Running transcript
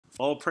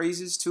All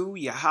praises to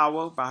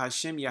Yahweh,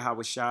 Bahashem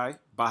Yahweh Shai,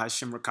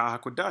 Bahashem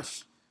Rakah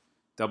HaKodesh.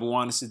 Double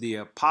honors to the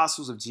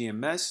apostles of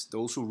GMS,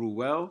 those who rule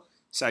well.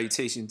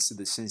 Salutations to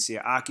the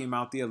sincere Akim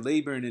out there,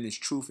 laboring in his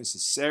truth and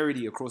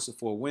sincerity across the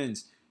four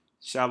winds.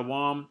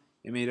 Shalom,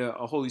 and may the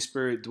Holy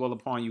Spirit dwell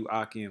upon you,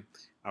 Akim.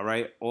 All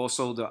right.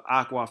 Also, the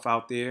Akwaf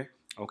out there,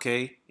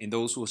 okay, and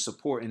those who are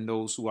supporting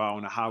those who are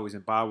on the highways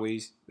and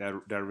byways that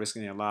are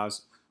risking their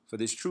lives for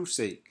this truth's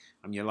sake.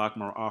 I'm Yalak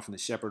Mar'ah from the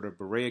Shepherd of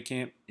Berea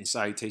camp, and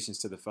salutations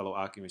to the fellow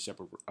Akim and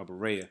Shepherd of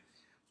Berea.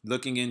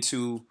 Looking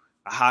into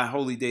a high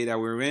holy day that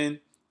we're in,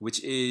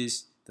 which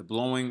is the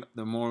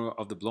memorial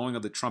of the blowing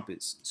of the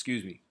trumpets.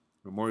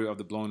 Memorial of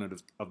the blowing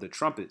of the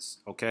trumpets.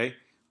 Okay,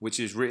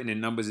 which is written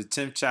in Numbers the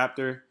 10th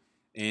chapter,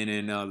 and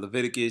in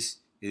Leviticus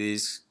it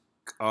is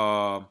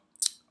on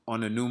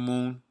the new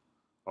moon.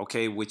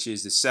 Okay, which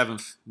is the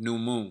 7th new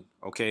moon.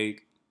 Okay,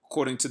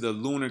 according to the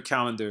lunar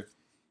calendar,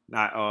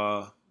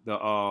 not the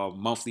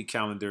monthly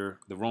calendar,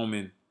 the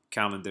Roman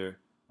calendar,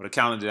 or the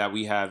calendar that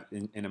we have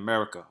in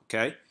America.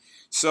 Okay,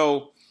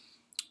 so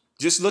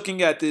just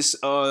looking at this,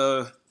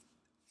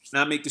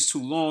 not make this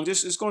too long,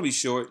 it's going to be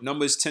short.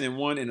 Numbers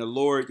 10:1, and the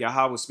Lord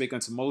Yahweh spake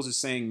unto Moses,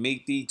 saying,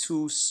 make thee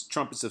 2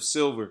 trumpets of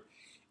silver.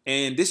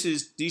 And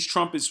these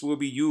trumpets will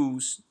be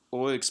used,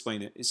 or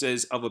explain it. It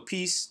says, of a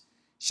piece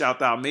shalt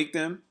thou make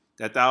them,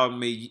 that thou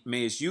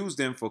mayest use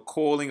them for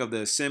calling of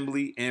the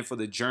assembly and for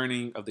the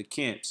journeying of the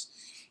camps.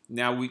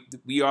 Now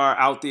we are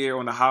out there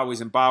on the highways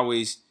and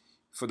byways,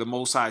 for the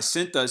Most High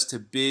sent us to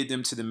bid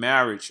them to the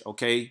marriage,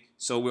 okay?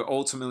 So we're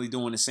ultimately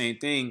doing the same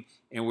thing,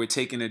 and we're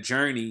taking a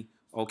journey,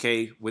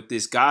 okay, with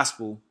this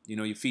gospel. You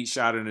know, your feet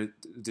shod in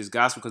this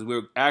gospel, because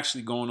we're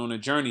actually going on a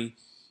journey.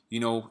 You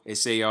know,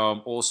 it's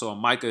also a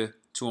Micah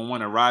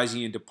 2:1, arise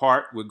ye and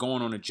depart. We're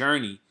going on a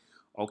journey,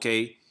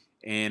 okay?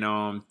 And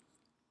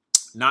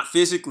not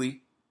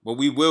physically, but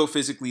we will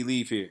physically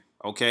leave here,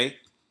 okay?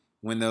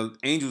 When the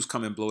angels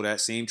come and blow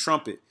that same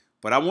trumpet.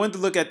 But I wanted to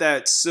look at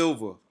that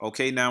silver.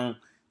 Okay, now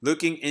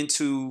looking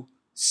into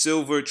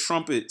silver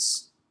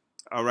trumpets.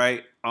 All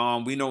right,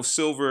 we know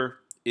silver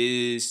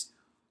is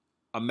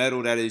a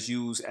metal that is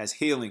used as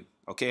healing.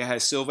 Okay,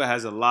 silver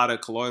has a lot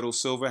of colloidal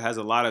silver, has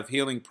a lot of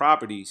healing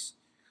properties.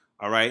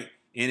 All right,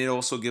 and it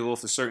also gives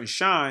off a certain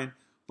shine.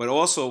 But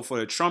also for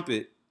the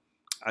trumpet,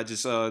 I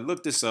just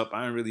looked this up.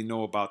 I didn't really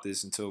know about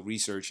this until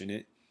researching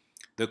it.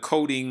 The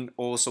coating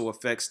also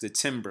affects the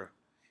timbre.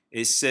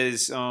 It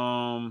says,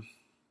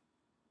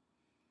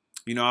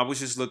 you know, I was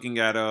just looking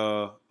at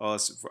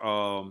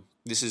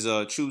this is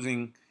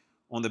choosing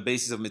on the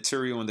basis of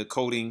material and the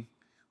coating.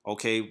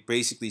 Okay,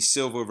 basically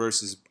silver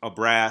versus a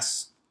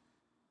brass,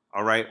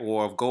 all right,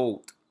 or of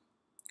gold.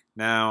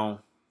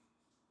 Now,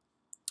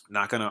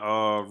 not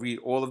gonna read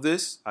all of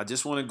this. I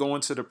just want to go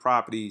into the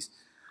properties.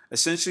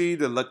 Essentially,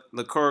 the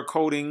lacquer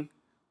coating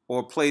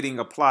or plating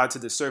applied to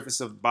the surface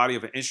of the body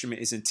of an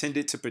instrument is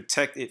intended to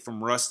protect it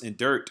from rust and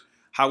dirt.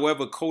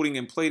 However, coating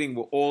and plating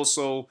will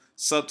also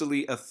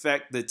subtly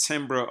affect the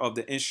timbre of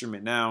the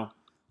instrument. Now,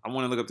 I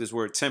want to look up this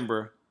word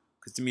timbre,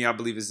 because to me, I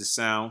believe it's the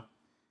sound.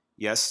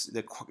 Yes,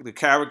 the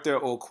character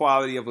or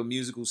quality of a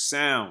musical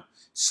sound.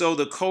 So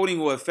the coating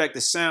will affect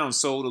the sound.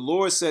 So the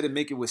Lord said to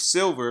make it with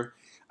silver.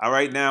 All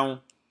right,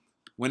 now,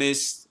 when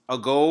it's a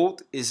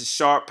gold, it's a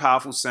sharp,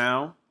 powerful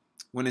sound.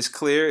 When it's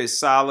clear, it's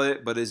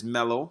solid, but it's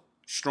mellow.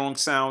 Strong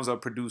sounds are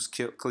produced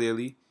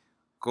clearly.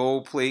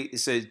 Gold plate, it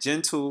says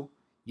gentle,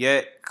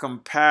 yet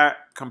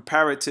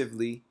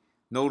comparatively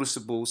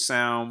noticeable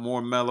sound,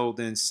 more mellow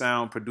than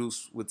sound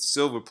produced with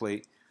silver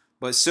plate.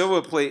 But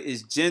silver plate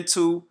is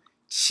gentle,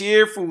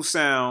 cheerful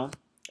sound.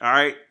 All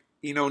right,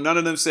 you know, none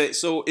of them say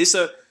so. It's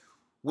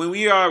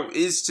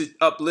is to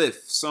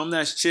uplift. Something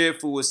that's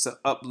cheerful is to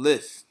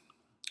uplift.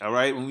 All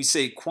right, when we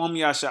say Kwam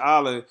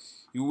Yasha'Allah,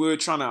 we're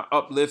trying to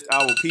uplift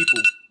our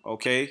people,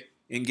 okay,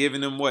 and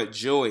giving them what?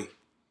 Joy.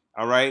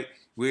 All right.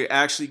 We're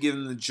actually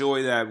giving the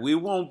joy that we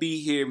won't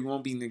be here. We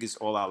won't be niggas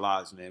all our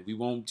lives, man. We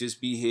won't just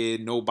be here,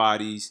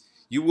 nobodies.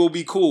 You will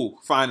be cool,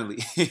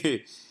 finally.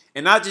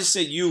 And not just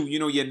say you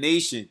know, your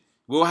nation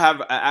will have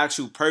an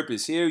actual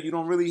purpose. Here, you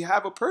don't really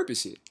have a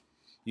purpose here.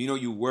 You know,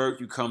 you work,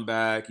 you come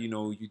back, you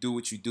know, you do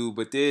what you do,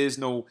 but there's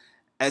no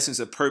essence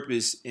of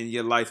purpose in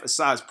your life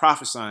aside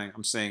prophesying.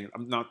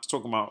 I'm not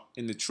talking about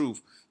in the truth,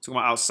 I'm talking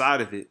about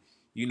outside of it.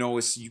 You know,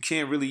 you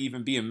can't really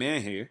even be a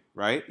man here,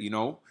 right? You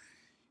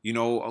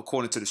know,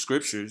 according to the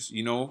scriptures,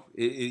 you know,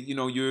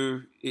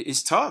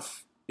 it's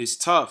tough. It's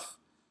tough.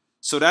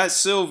 So that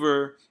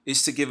silver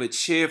is to give a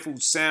cheerful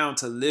sound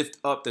to lift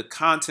up the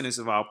countenance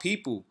of our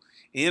people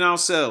and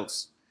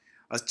ourselves.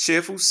 A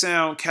cheerful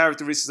sound,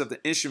 characteristics of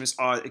the instruments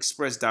are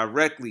expressed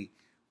directly,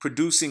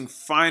 producing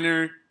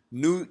finer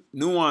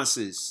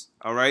nuances.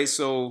 All right.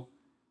 So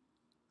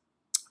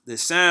the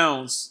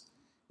sounds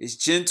is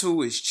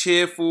gentle, is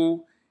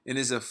cheerful, and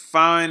is a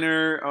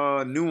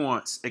finer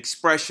nuance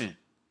expression.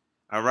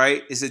 All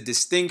right, it's a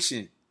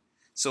distinction.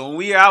 So when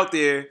we are out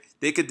there,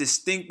 they could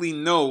distinctly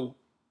know,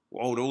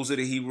 oh, those are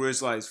the Hebrew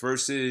Israelites,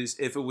 versus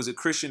if it was a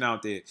Christian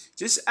out there.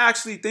 Just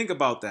actually think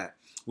about that.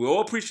 We're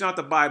all preaching out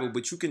the Bible,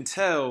 but you can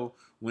tell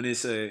when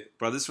it's a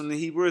brothers from the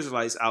Hebrew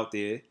Israelites out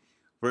there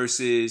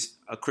versus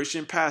a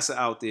Christian pastor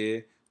out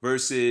there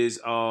versus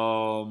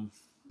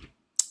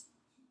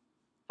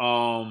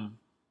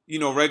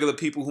regular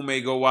people who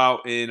may go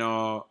out and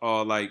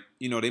like,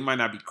 they might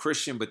not be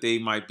Christian, but they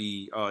might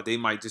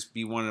just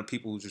be one of the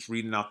people who's just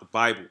reading out the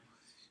Bible.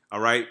 All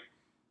right.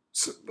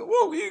 So,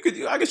 well,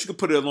 I guess you could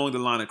put it along the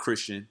line of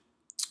Christian,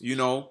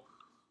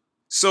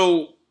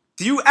 So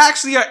you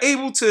actually are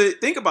able to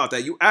think about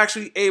that. You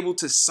actually able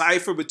to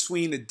cipher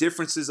between the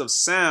differences of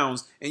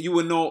sounds, and you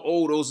would know,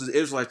 oh, those are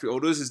Israelites,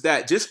 oh, this is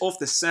that, just off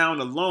the sound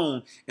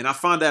alone. And I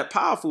find that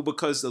powerful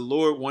because the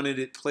Lord wanted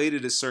it played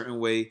it a certain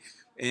way,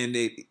 and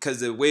because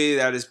the way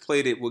that it's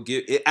played,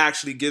 it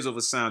actually gives off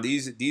a sound.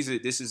 This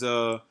is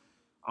a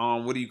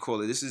what do you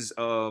call it? This is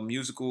a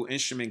musical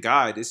instrument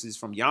guide. This is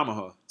from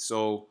Yamaha,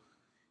 so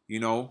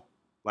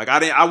like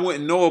I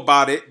wouldn't know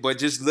about it, but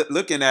just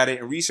looking at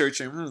it and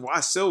researching why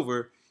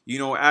silver.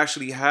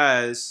 Actually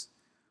has,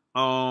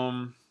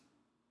 look,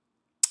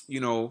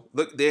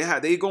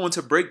 they go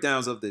into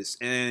breakdowns of this,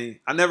 and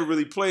I never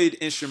really played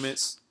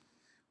instruments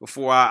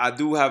before. I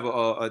do have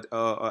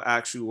a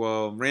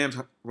actual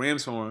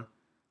ram's horn.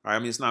 I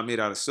mean, it's not made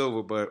out of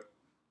silver, but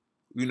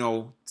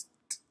a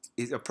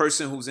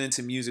person who's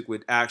into music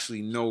would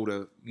actually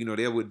know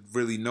they would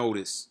really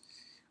notice.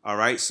 All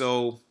right,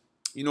 so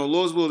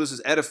Lord's will, this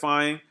is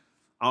edifying.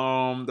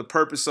 The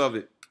purpose of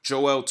it,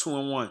 Joel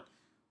 2:1.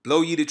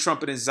 Blow ye the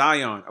trumpet in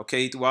Zion,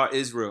 okay, throughout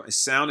Israel, and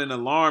sound an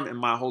alarm in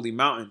my holy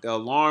mountain. The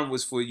alarm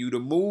was for you to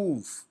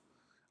move.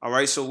 All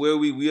right, so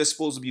we are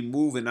supposed to be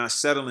moving, not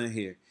settling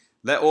here.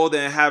 Let all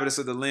the inhabitants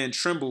of the land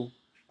tremble,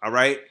 all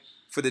right,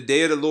 for the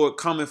day of the Lord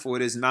coming, for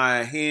it is nigh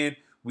at hand.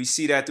 We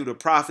see that through the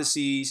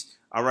prophecies,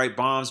 all right,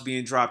 bombs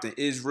being dropped in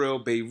Israel,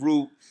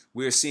 Beirut.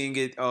 We're seeing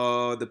it,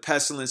 the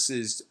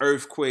pestilences,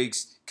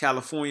 earthquakes,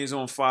 California's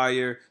on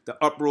fire,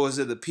 the uproars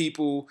of the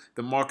people,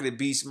 the mark of the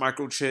beast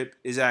microchip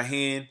is at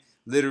hand.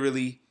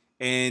 Literally,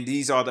 and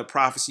these are the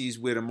prophecies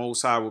where the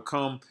Most High will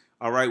come.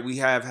 All right, we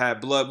have had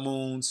blood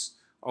moons,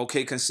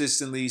 okay,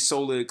 consistently,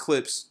 solar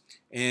eclipse,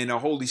 and the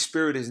Holy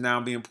Spirit is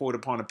now being poured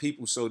upon the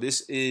people. So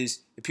this is,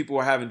 the people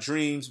are having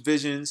dreams,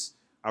 visions,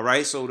 all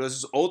right? So this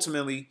is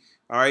ultimately,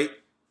 all right,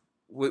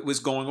 what's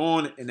going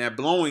on, and that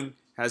blowing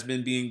has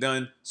been being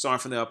done, starting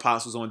from the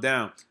apostles on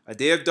down. A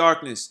day of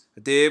darkness,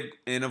 a day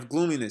of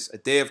gloominess, a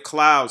day of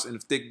clouds and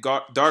of thick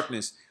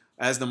darkness.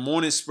 As the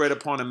morning spread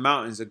upon the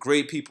mountains, a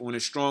great people and a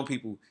strong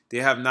people, they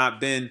have not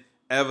been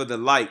ever the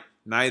light,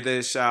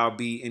 neither shall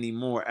be any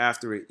more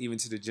after it, even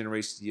to the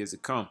generations of years to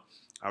come.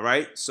 All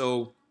right,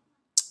 so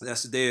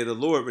that's the day of the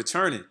Lord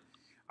returning.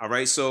 All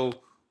right,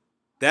 so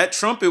that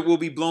trumpet will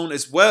be blown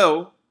as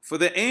well for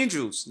the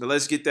angels. Now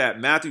let's get that.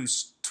 Matthew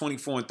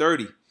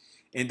 24:30.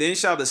 And then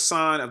shall the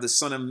sign of the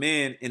Son of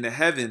Man in the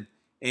heaven,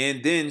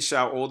 and then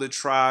shall all the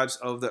tribes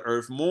of the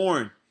earth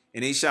mourn.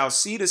 And they shall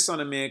see the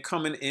Son of Man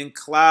coming in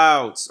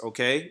clouds.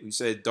 Okay, we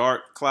said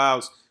dark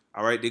clouds.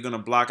 All right, they're going to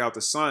block out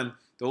the sun.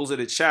 Those are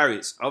the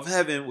chariots of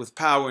heaven with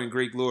power and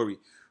great glory.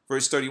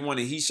 Verse 31,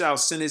 and he shall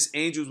send his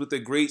angels with a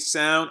great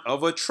sound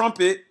of a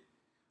trumpet.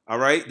 All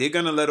right, they're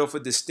going to let off a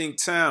distinct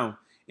sound.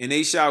 And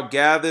they shall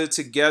gather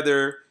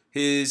together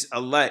his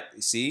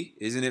elect. See,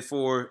 isn't it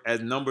for, as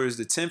Numbers,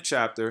 the 10th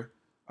chapter,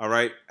 all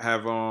right,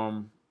 have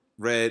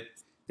read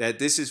that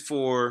this is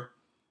for,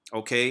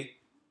 okay,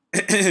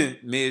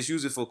 may is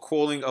used for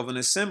calling of an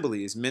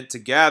assembly. It's meant to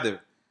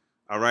gather,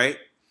 all right,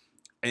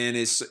 and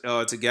it's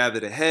to gather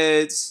the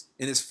heads.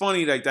 And it's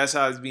funny, like that's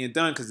how it's being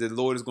done, because the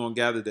Lord is going to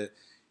gather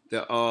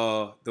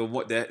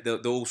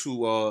those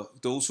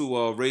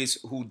who raised,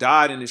 who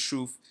died in the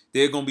truth.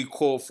 They're going to be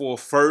called for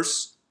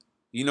first.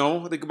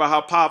 Think about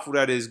how powerful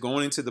that is.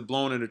 Going into the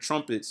blowing of the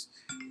trumpets,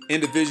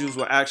 individuals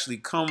will actually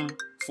come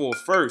for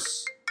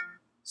first.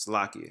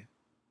 Salakia.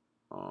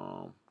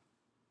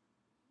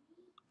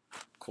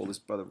 Call this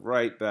brother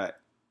right back.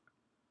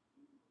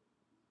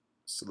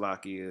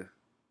 Salakia.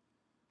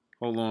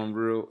 Hold on,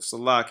 real.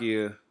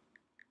 Salakia.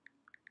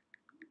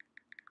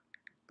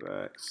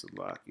 Back.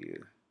 Salakia.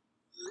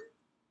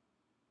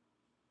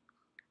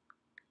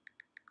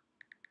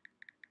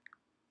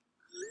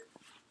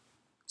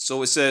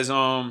 So it says,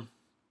 Salakia,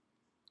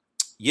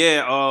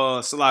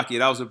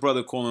 that was a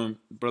brother calling,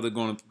 brother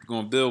going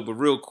to build. But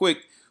real quick,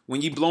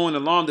 when you blow an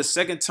alarm the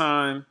second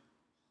time,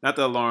 not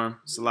the alarm,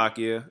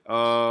 Salakia,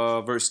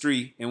 verse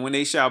 3, and when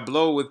they shall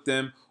blow with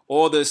them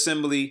all the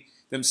assembly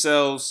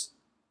themselves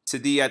to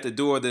thee at the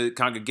door of the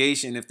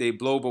congregation, if they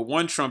blow but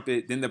one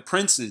trumpet, then the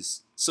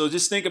princes. So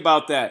just think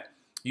about that.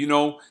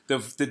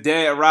 The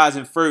dead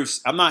arising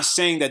first. I'm not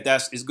saying that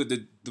is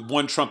good. The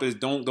one trumpet,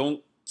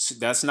 don't,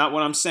 that's not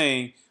what I'm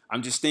saying.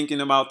 I'm just thinking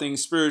about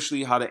things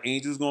spiritually, how the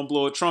angel's going to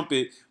blow a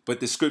trumpet. But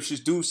the scriptures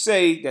do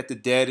say that the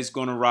dead is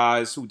going to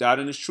rise, who died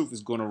in this truth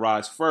is going to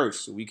rise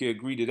first. So we can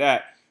agree to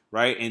that,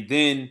 right? And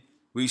then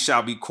we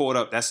shall be caught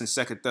up. That's in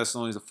 2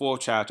 Thessalonians, the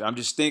 4th chapter. I'm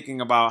just thinking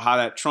about how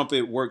that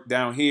trumpet worked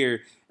down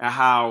here and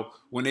how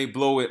when they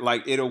blow it,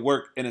 like it'll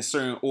work in a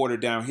certain order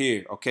down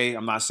here, okay?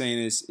 I'm not saying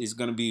it's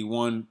going to be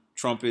one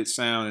trumpet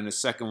sound and the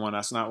second one.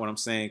 That's not what I'm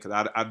saying,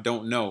 because I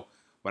don't know.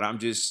 but I'm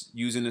just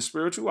using the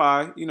spiritual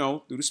eye,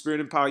 through the spirit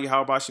and power of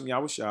Yahweh Bashem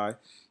Yahweh Shai,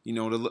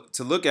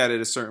 to look at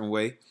it a certain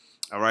way.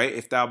 All right.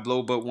 If thou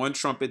blow but one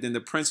trumpet, then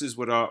the princes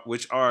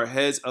which are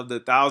heads of the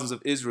thousands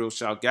of Israel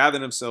shall gather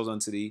themselves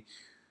unto thee.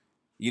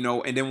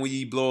 And then when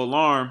ye blow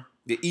alarm,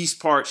 the east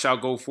part shall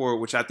go forward,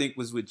 which I think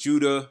was with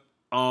Judah.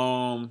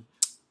 I'm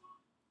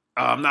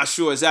not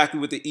sure exactly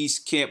what the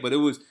east camp, but it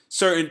was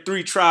certain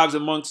 3 tribes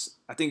amongst,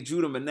 I think,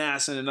 Judah,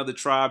 Manasseh, and another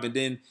tribe, and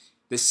then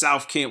the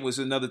south camp was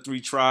another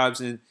 3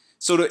 tribes, and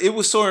so it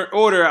was sort of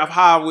order of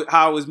how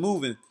it was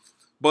moving.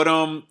 But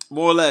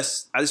more or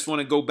less, I just want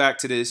to go back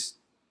to this.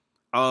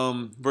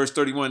 Verse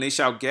 31, they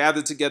shall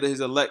gather together his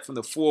elect from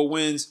the 4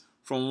 winds,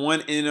 from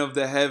one end of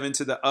the heaven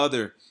to the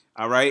other.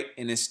 All right.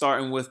 And then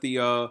starting with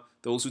the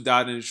those who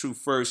died in the truth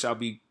first shall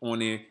be on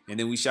there, and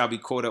then we shall be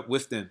caught up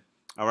with them.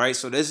 All right.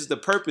 So this is the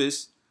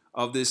purpose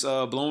of this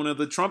blowing of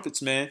the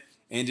trumpets, man.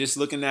 And just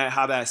looking at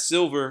how that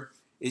silver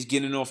is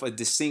getting off a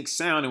distinct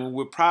sound. And when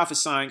we're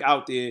prophesying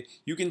out there,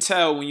 you can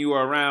tell when you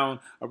are around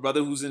a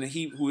brother who's in the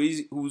heat,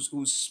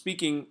 who's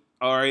speaking,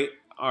 all right,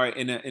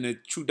 in a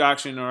true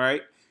doctrine, all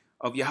right,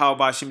 of Yahweh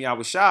Bashem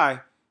Yahweh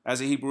Shai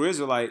as a Hebrew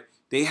Israelite,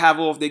 they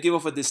give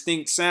off a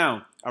distinct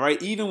sound. All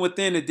right, even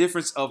within the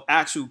difference of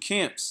actual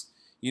camps,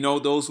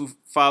 those who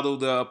follow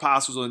the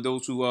apostles and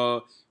those who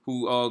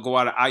go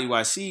out of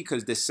IUIC,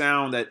 because the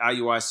sound that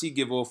IUIC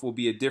give off will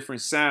be a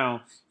different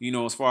sound,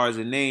 as far as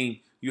the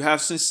name. You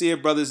have sincere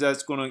brothers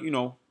that's gonna,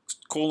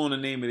 call on the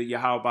name of the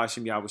Yahweh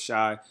Bashem Yahweh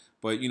Shai,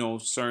 but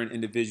certain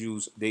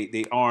individuals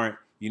they aren't,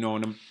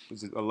 and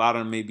a lot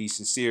of them may be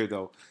sincere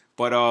though.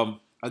 But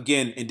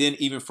again, and then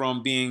even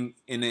from being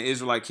in the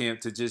Israelite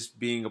camp to just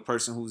being a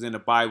person who's in the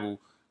Bible,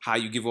 how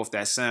you give off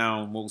that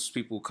sound, most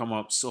people come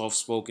up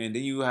soft-spoken.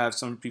 Then you have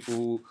some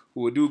people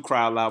who do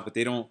cry loud, but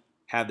they don't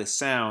have the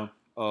sound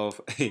of,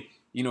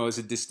 it's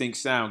a distinct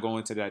sound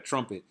going to that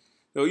trumpet.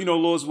 So,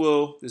 Lord's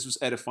will, this was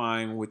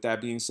edifying. With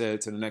that being said,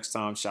 to the next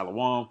time,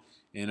 Shalom,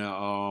 and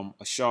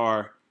a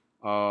shar,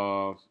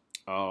 blowing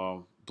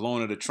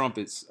of the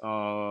trumpets.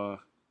 I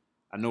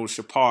know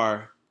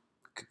Shapar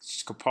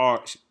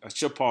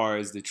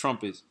is the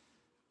trumpets,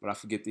 but I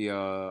forget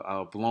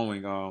the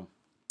blowing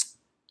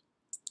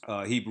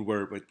Hebrew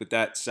word. But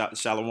that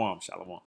shalom.